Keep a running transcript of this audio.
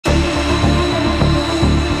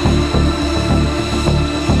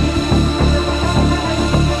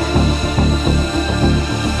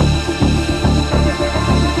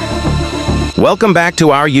Welcome back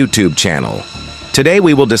to our YouTube channel. Today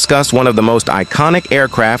we will discuss one of the most iconic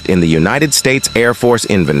aircraft in the United States Air Force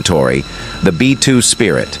inventory, the B-2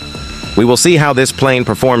 Spirit. We will see how this plane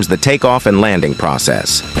performs the takeoff and landing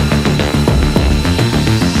process.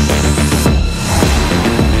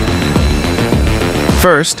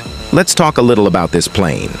 First, let's talk a little about this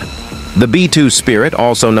plane. The B-2 Spirit,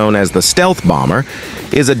 also known as the stealth bomber,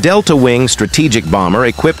 is a delta-wing strategic bomber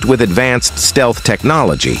equipped with advanced stealth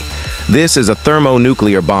technology. This is a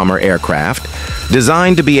thermonuclear bomber aircraft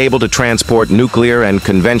designed to be able to transport nuclear and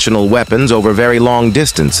conventional weapons over very long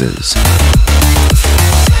distances.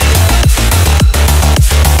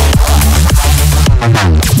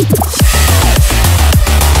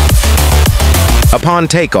 Upon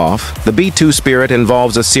takeoff, the B-2 Spirit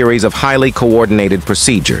involves a series of highly coordinated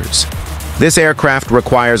procedures. This aircraft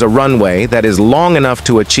requires a runway that is long enough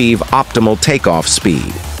to achieve optimal takeoff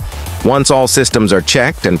speed. Once all systems are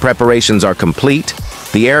checked and preparations are complete,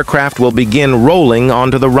 the aircraft will begin rolling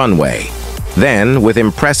onto the runway. Then, with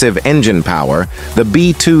impressive engine power, the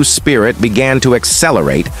B-2 Spirit began to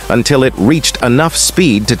accelerate until it reached enough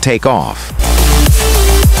speed to take off.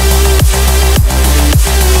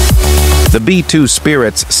 The B-2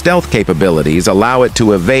 Spirit's stealth capabilities allow it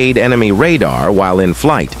to evade enemy radar while in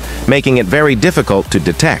flight, making it very difficult to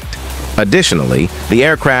detect. Additionally, the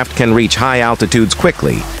aircraft can reach high altitudes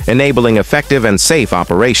quickly, enabling effective and safe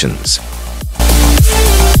operations.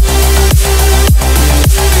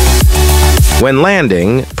 When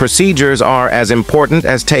landing, procedures are as important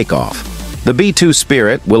as takeoff. The B-2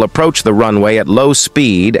 Spirit will approach the runway at low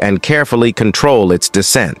speed and carefully control its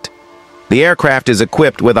descent. The aircraft is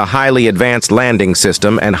equipped with a highly advanced landing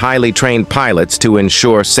system and highly trained pilots to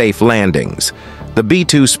ensure safe landings. The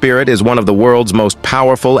B-2 Spirit is one of the world's most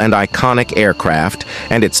powerful and iconic aircraft,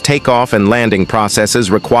 and its takeoff and landing processes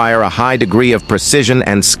require a high degree of precision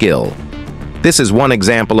and skill. This is one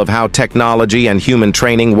example of how technology and human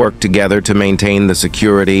training work together to maintain the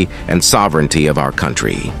security and sovereignty of our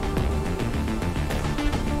country.